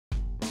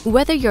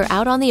Whether you're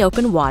out on the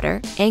open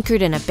water,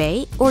 anchored in a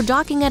bay, or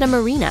docking at a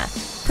marina,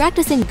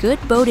 practicing good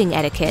boating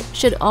etiquette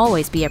should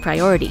always be a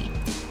priority.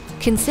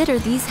 Consider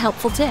these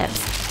helpful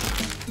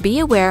tips. Be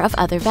aware of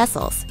other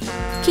vessels.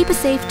 Keep a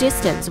safe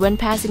distance when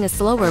passing a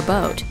slower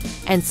boat,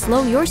 and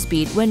slow your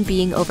speed when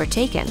being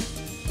overtaken.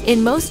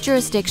 In most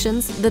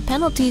jurisdictions, the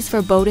penalties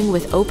for boating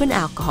with open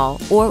alcohol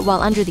or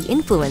while under the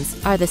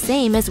influence are the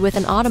same as with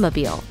an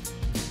automobile.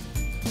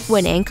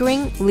 When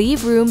anchoring,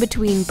 leave room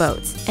between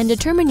boats and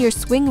determine your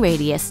swing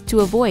radius to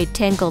avoid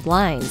tangled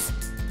lines.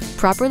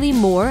 Properly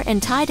moor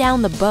and tie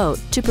down the boat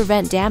to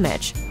prevent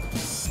damage.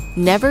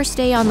 Never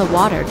stay on the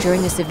water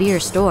during a severe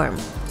storm.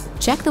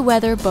 Check the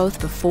weather both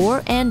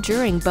before and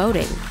during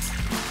boating.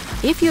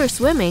 If you're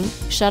swimming,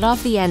 shut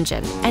off the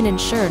engine and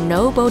ensure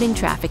no boating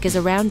traffic is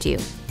around you.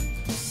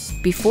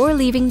 Before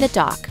leaving the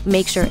dock,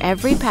 make sure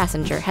every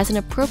passenger has an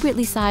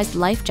appropriately sized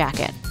life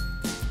jacket.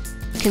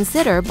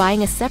 Consider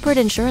buying a separate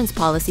insurance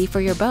policy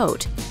for your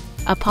boat.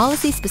 A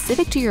policy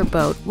specific to your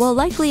boat will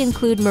likely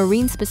include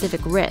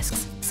marine-specific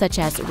risks, such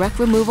as wreck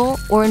removal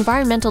or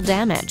environmental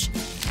damage.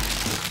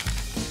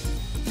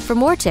 For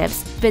more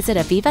tips, visit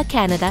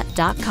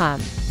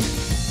avivacanada.com.